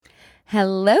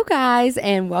Hello, guys,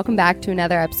 and welcome back to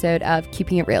another episode of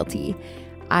Keeping It Realty.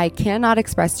 I cannot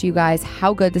express to you guys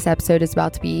how good this episode is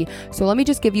about to be, so let me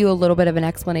just give you a little bit of an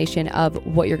explanation of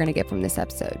what you're going to get from this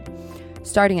episode.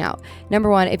 Starting out,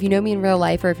 number one, if you know me in real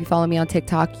life or if you follow me on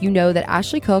TikTok, you know that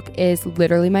Ashley Cook is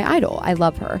literally my idol. I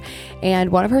love her.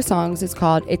 And one of her songs is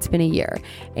called It's Been a Year.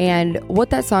 And what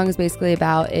that song is basically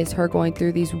about is her going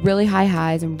through these really high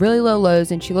highs and really low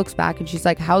lows. And she looks back and she's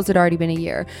like, how's it already been a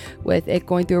year? With it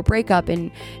going through a breakup.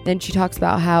 And then she talks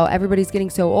about how everybody's getting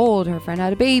so old. Her friend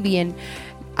had a baby. And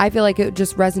I feel like it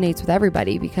just resonates with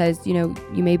everybody because, you know,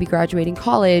 you may be graduating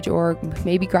college or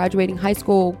maybe graduating high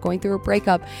school, going through a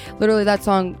breakup. Literally, that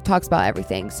song talks about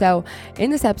everything. So in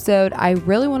this episode, I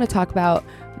really want to talk about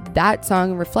that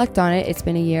song and reflect on it. It's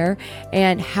been a year,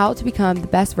 and how to become the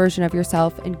best version of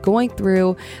yourself and going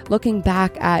through, looking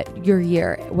back at your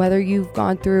year, whether you've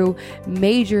gone through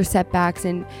major setbacks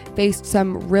and faced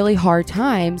some really hard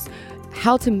times,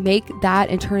 how to make that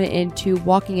and turn it into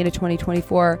walking into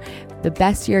 2024 the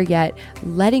best year yet,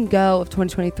 letting go of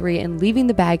 2023 and leaving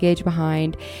the baggage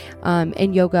behind.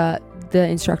 In yoga, the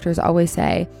instructors always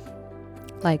say,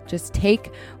 like, just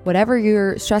take whatever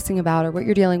you're stressing about or what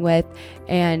you're dealing with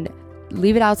and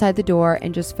leave it outside the door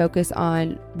and just focus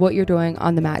on what you're doing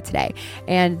on the mat today.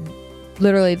 And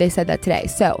literally they said that today.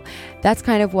 So that's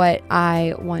kind of what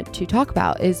I want to talk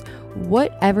about, is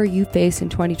whatever you face in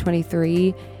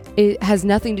 2023, it has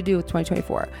nothing to do with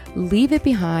 2024. Leave it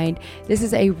behind. This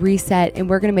is a reset, and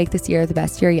we're going to make this year the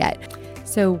best year yet.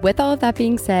 So with all of that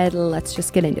being said, let's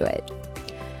just get into it.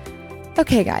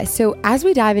 Okay, guys. So as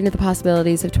we dive into the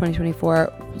possibilities of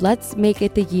 2024, let's make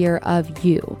it the year of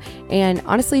you. And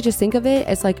honestly, just think of it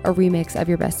as like a remix of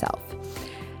your best self.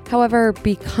 However,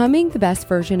 becoming the best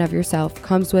version of yourself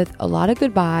comes with a lot of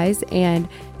goodbyes, and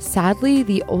sadly,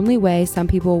 the only way some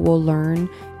people will learn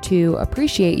to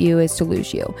appreciate you is to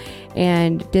lose you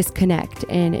and disconnect.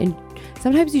 And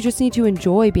sometimes you just need to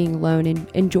enjoy being alone and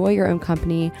enjoy your own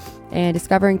company and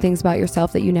discovering things about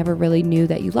yourself that you never really knew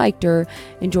that you liked or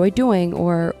enjoyed doing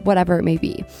or whatever it may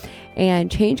be.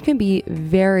 And change can be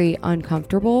very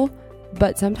uncomfortable,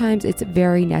 but sometimes it's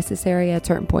very necessary at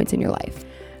certain points in your life.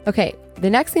 Okay, the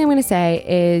next thing I'm going to say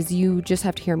is you just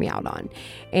have to hear me out on.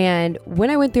 And when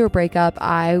I went through a breakup,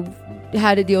 I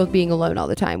had to deal with being alone all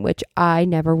the time, which I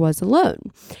never was alone.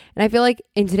 And I feel like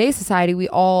in today's society, we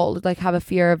all like have a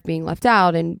fear of being left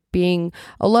out and being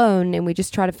alone. And we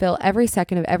just try to fill every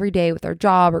second of every day with our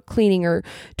job or cleaning or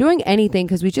doing anything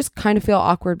because we just kind of feel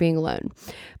awkward being alone.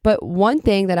 But one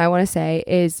thing that I want to say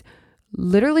is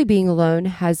literally being alone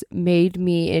has made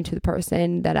me into the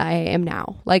person that I am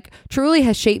now. Like, truly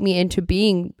has shaped me into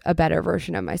being a better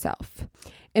version of myself.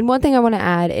 And one thing I want to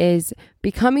add is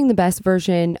becoming the best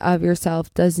version of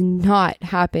yourself does not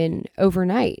happen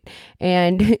overnight.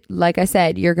 And like I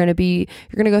said, you're going to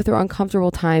go through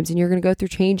uncomfortable times, and you're going to go through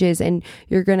changes, and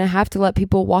you're going to have to let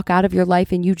people walk out of your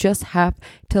life, and you just have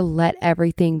to let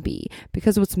everything be,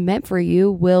 because what's meant for you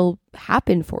will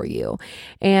happen for you.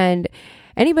 And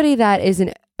anybody that is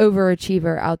an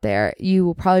overachiever out there, you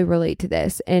will probably relate to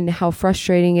this and how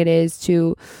frustrating it is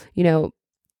to, you know,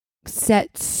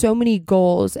 set so many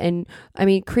goals and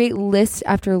create list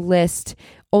after list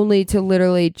only to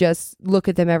literally just look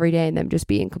at them every day and them just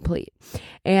be incomplete.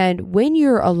 And when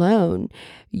you're alone,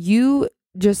 you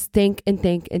just think and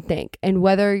think and think. And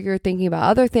whether you're thinking about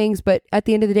other things, but at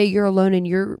the end of the day, you're alone and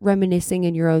you're reminiscing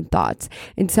in your own thoughts.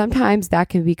 And sometimes that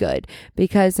can be good,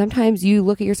 because sometimes you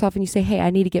look at yourself and you say, hey, I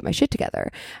need to get my shit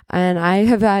together. And I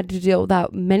have had to deal with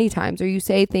that many times. Or you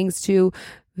say things to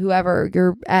whoever,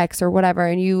 your ex or whatever,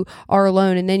 and you are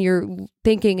alone, and then you're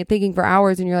thinking and thinking for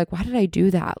hours, and you're like, why did I do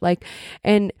that?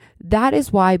 And that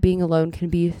is why being alone can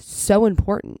be so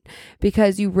important,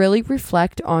 because you really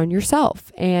reflect on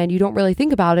yourself and you don't really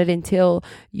think about it until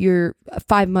you're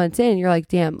 5 months in. You're like,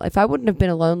 damn, if I wouldn't have been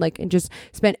alone, and just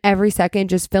spent every second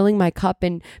just filling my cup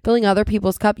and filling other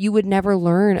people's cup, you would never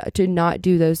learn to not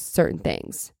do those certain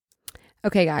things.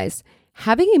 Okay, guys,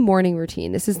 having a morning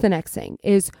routine, this is the next thing,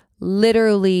 is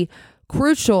literally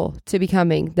crucial to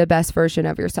becoming the best version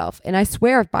of yourself. And I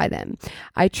swear by them.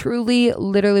 I truly,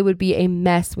 literally would be a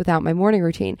mess without my morning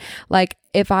routine. Like,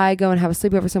 if I go and have a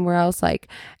sleepover somewhere else,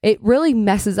 it really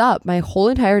messes up my whole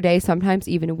entire day, sometimes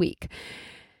even a week.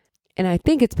 And I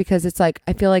think it's because it's I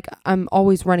feel like I'm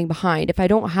always running behind. If I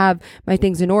don't have my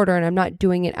things in order and I'm not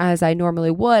doing it as I normally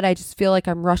would, I just feel like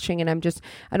I'm rushing and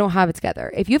I don't have it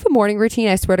together. If you have a morning routine,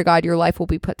 I swear to God, your life will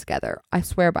be put together. I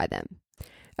swear by them.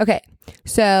 Okay,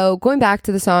 so going back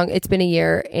to the song It's Been a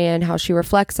Year and how she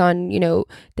reflects on,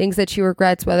 things that she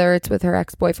regrets, whether it's with her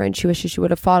ex-boyfriend, she wishes she would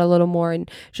have fought a little more,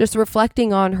 and just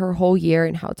reflecting on her whole year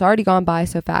and how it's already gone by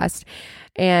so fast.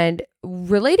 And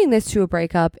relating this to a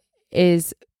breakup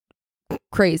is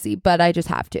crazy, but I just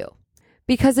have to,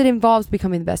 because it involves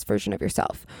becoming the best version of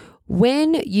yourself.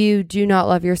 When you do not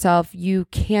love yourself, you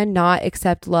cannot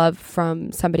accept love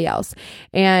from somebody else.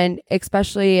 And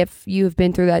especially if you've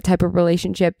been through that type of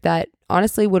relationship that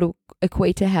honestly would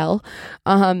equate to hell,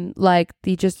 like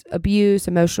the just abuse,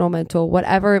 emotional, mental,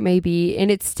 whatever it may be, and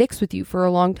it sticks with you for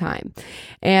a long time.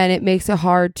 And it makes it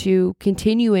hard to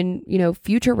continue in,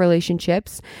 future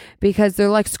relationships because they're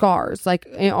like scars, like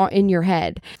in your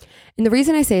head. And the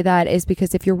reason I say that is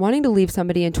because if you're wanting to leave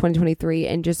somebody in 2023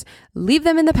 and just leave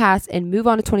them in the past and move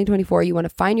on to 2024, you want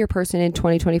to find your person in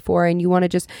 2024 and you want to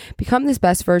just become this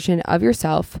best version of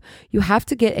yourself, you have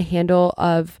to get a handle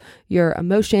of your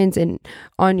emotions and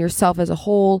on yourself as a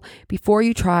whole before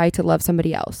you try to love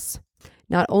somebody else.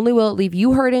 Not only will it leave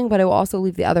you hurting, but it will also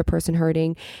leave the other person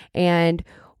hurting. And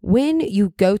when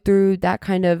you go through that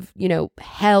kind of,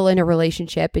 hell in a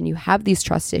relationship and you have these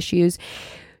trust issues,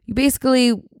 you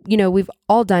basically, we've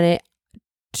all done it.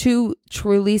 To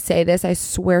truly say this, I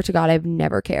swear to God, I've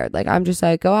never cared. Like, I'm just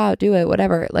like, go out, do it,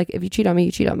 whatever. Like, if you cheat on me,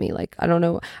 you cheat on me. Like, I don't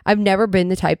know. I've never been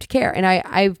the type to care. And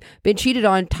I've been cheated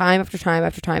on time after time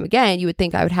after time again. You would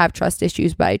think I would have trust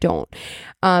issues, but I don't.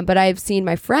 But I've seen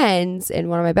my friends and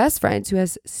one of my best friends who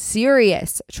has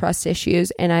serious trust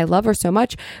issues, and I love her so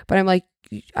much, but I'm like,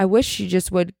 I wish she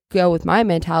just would go with my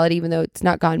mentality, even though it's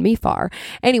not gotten me far.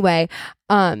 Anyway,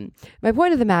 my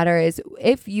point of the matter is,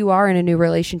 if you are in a new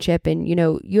relationship and,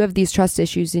 you have these trust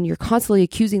issues and you're constantly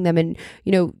accusing them and,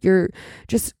 you're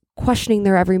just questioning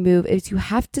their every move, is you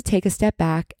have to take a step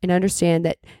back and understand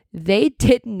that they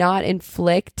did not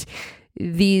inflict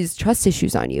these trust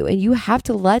issues on you, and you have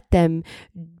to let them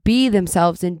be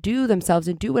themselves and do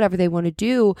whatever they want to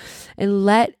do and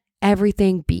let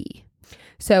everything be.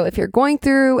 So if you're going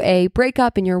through a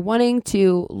breakup and you're wanting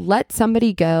to let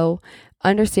somebody go,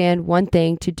 understand one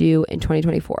thing to do in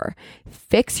 2024.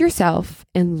 Fix yourself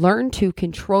and learn to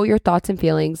control your thoughts and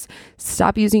feelings.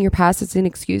 Stop using your past as an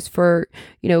excuse for,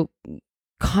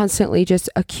 constantly just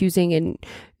accusing and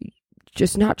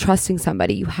just not trusting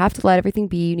somebody. You have to let everything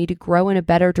be. You need to grow in a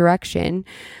better direction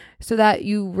so that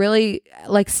you really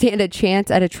stand a chance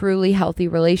at a truly healthy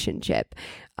relationship.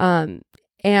 And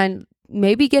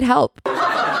maybe get help,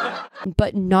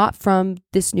 but not from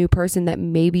this new person that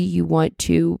maybe you want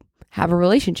to have a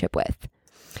relationship with.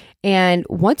 And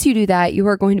once you do that, you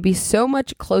are going to be so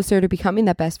much closer to becoming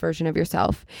that best version of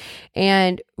yourself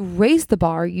and raise the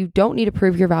bar. You don't need to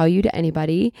prove your value to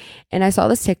anybody. And I saw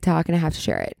this TikTok and I have to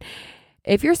share it.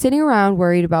 If you're sitting around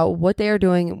worried about what they are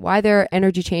doing, why their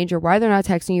energy change, or why they're not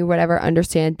texting you, whatever,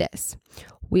 understand this.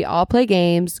 We all play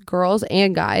games, girls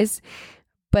and guys.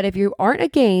 But if you aren't a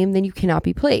game, then you cannot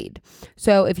be played.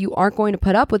 So if you aren't going to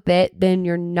put up with it, then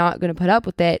you're not going to put up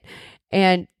with it.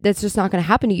 And that's just not going to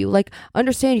happen to you.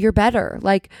 Understand you're better.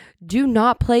 Do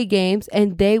not play games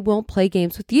and they won't play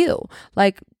games with you.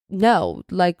 No,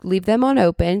 leave them on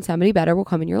open. Somebody better will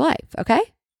come in your life. Okay?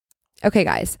 Okay,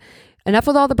 guys. Enough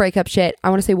with all the breakup shit. I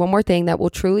want to say one more thing that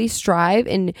will truly strive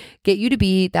and get you to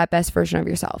be that best version of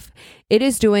yourself. It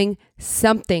is doing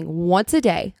something once a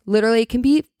day. Literally, it can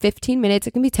be 15 minutes,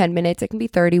 it can be 10 minutes, it can be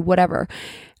 30, whatever,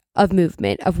 of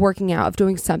movement, of working out, of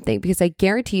doing something. Because I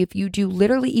guarantee if you do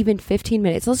literally even 15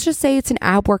 minutes, let's just say it's an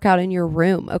ab workout in your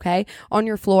room, okay, on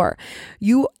your floor,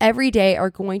 you every day are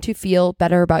going to feel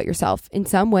better about yourself in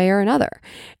some way or another.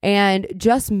 And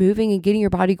just moving and getting your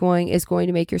body going is going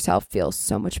to make yourself feel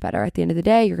so much better. At the end of the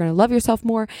day, you're going to love yourself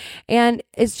more. And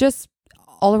it's just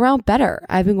all around better.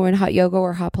 I've been going to hot yoga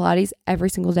or hot Pilates every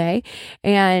single day.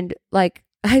 And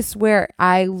I swear,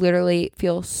 I literally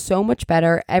feel so much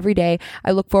better every day.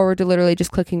 I look forward to literally just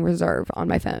clicking reserve on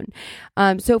my phone.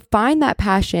 So find that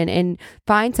passion and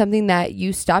find something that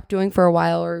you stopped doing for a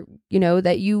while, or,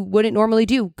 that you wouldn't normally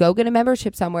do. Go get a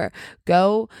membership somewhere.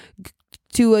 Go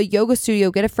to a yoga studio,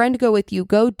 get a friend to go with you,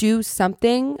 go do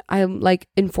something. I'm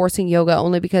enforcing yoga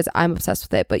only because I'm obsessed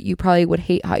with it, but you probably would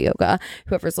hate hot yoga,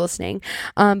 whoever's listening.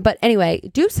 But anyway,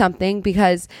 do something,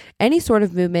 because any sort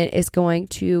of movement is going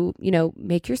to,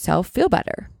 make yourself feel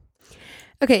better.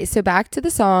 Okay, so back to the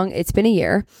song, It's Been a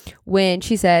Year, when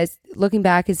she says, looking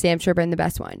back has damn sure been the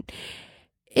best one.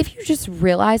 If you just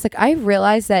realize, I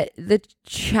realized that the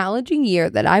challenging year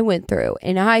that I went through,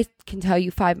 and I can tell you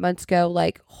 5 months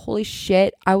ago, holy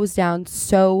shit, I was down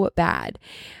so bad.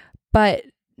 But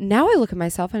now I look at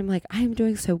myself and I'm like, I am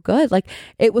doing so good.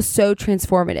 It was so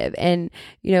transformative. And,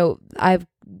 I've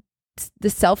the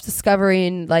self-discovery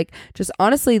and like just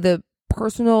honestly the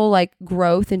personal like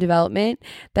growth and development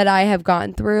that I have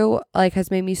gotten through like has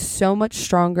made me so much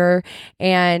stronger.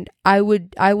 And I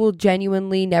will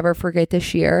genuinely never forget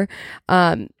this year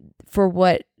for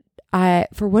what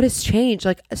has changed.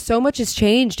 Like so much has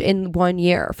changed in 1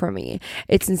 year for me.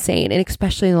 It's insane. And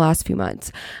especially in the last few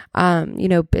months,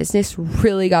 business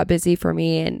really got busy for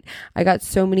me and I got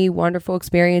so many wonderful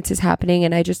experiences happening.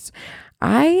 And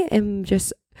I am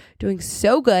just doing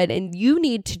so good, and you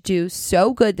need to do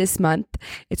so good this month.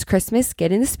 It's Christmas,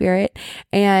 get in the spirit,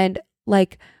 and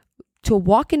like to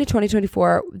walk into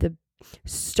 2024,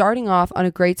 starting off on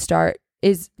a great start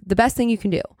is the best thing you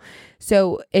can do.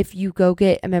 So if you go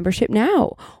get a membership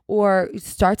now or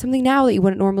start something now that you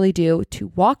wouldn't normally do,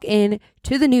 to walk in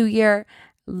to the new year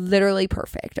literally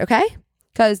perfect, okay?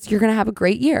 Because you're going to have a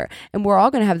great year and we're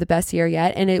all going to have the best year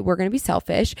yet. And we're going to be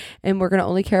selfish and we're going to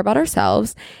only care about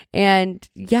ourselves. And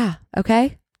yeah,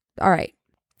 okay. All right.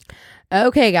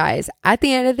 Okay, guys, at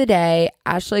the end of the day,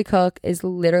 Ashley Cooke is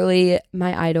literally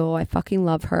my idol. I fucking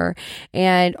love her.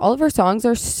 And all of her songs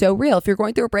are so real. If you're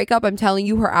going through a breakup, I'm telling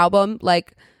you, her album,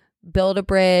 like Build a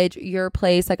Bridge, Your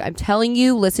Place, like I'm telling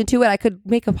you, listen to it. I could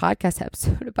make a podcast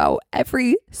episode about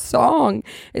every song.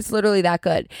 It's literally that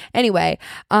good. Anyway,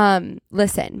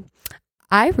 listen,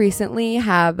 I recently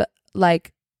have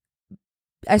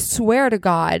I swear to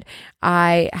God,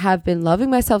 I have been loving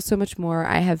myself so much more.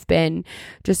 I have been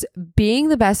just being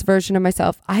the best version of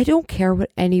myself. I don't care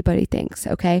what anybody thinks,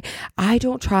 okay? I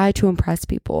don't try to impress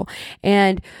people.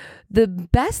 And the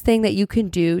best thing that you can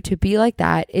do to be like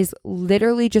that is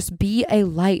literally just be a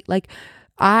light. Like,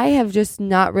 I have just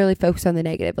not really focused on the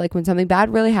negative. Like when something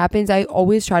bad really happens, I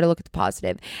always try to look at the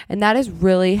positive. And that has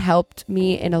really helped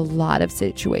me in a lot of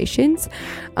situations.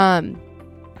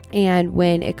 And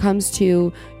when it comes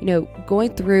to,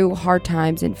 going through hard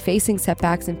times and facing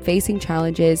setbacks and facing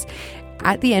challenges,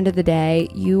 at the end of the day,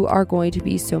 you are going to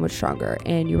be so much stronger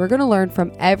and you are going to learn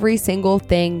from every single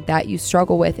thing that you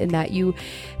struggle with and that you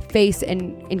face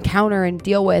and encounter and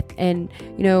deal with. And,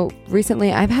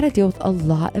 recently I've had to deal with a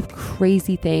lot of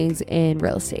crazy things in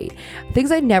real estate,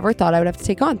 things I never thought I would have to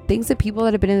take on, things that people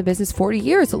that have been in the business 40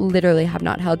 years literally have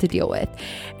not had to deal with.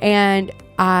 And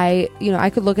I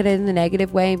could look at it in the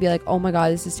negative way and be like, oh my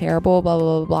God, this is terrible, blah,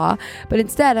 blah, blah, blah. But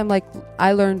instead I'm like,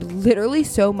 I learned literally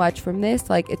so much from this.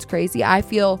 Like, it's crazy. I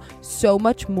feel so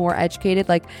much more educated.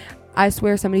 Like, I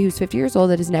swear somebody who's 50 years old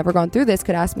that has never gone through this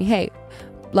could ask me, hey,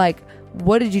 like,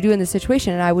 what did you do in this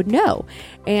situation? And I would know.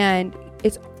 And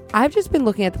I've just been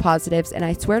looking at the positives, and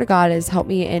I swear to God, it has helped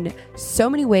me in so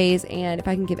many ways. And if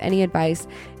I can give any advice,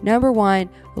 number one,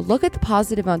 look at the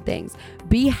positive on things.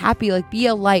 Be happy, like be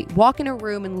a light. Walk in a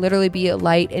room and literally be a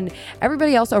light, and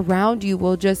everybody else around you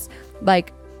will just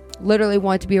like literally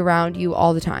want to be around you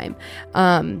all the time.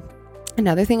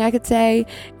 Another thing I could say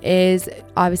is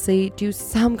obviously do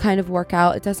some kind of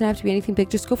workout. It doesn't have to be anything big.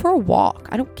 Just go for a walk.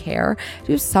 I don't care.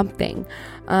 Do something.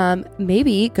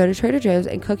 Maybe go to Trader Joe's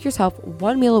and cook yourself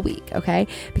one meal a week, okay?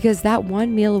 Because that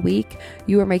one meal a week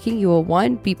you are making, you will,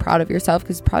 one, be proud of yourself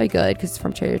because it's probably good because it's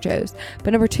from Trader Joe's.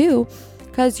 But number two,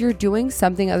 because you're doing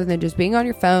something other than just being on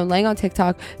your phone, laying on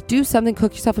TikTok, do something,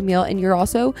 cook yourself a meal. And you're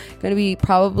also going to be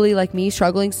probably like me,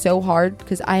 struggling so hard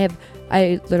because I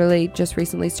literally just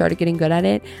recently started getting good at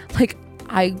it. Like,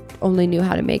 I only knew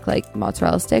how to make like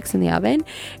mozzarella sticks in the oven,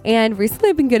 and recently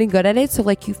I've been getting good at it. So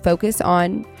like, you focus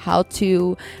on how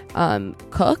to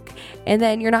cook, and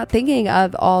then you're not thinking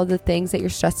of all the things that you're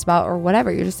stressed about or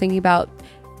whatever. You're just thinking about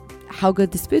how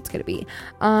good this food's gonna be.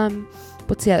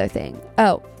 What's the other thing?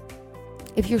 Oh,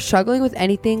 if you're struggling with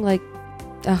anything, like,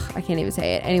 I can't even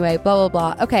say it. Anyway, blah,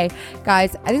 blah, blah. Okay,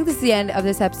 guys, I think this is the end of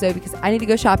this episode because I need to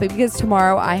go shopping because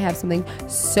tomorrow I have something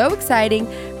so exciting.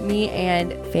 Me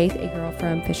and Faith, a girl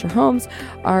from Fisher Homes,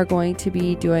 are going to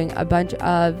be doing a bunch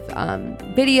of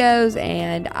videos,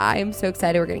 and I am so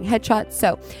excited. We're getting headshots,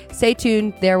 so stay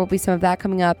tuned. There will be some of that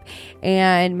coming up,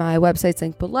 and my website's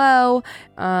linked below.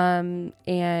 And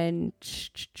I'm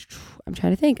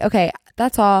trying to think. Okay,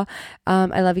 that's all.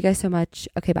 I love you guys so much.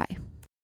 Okay, bye.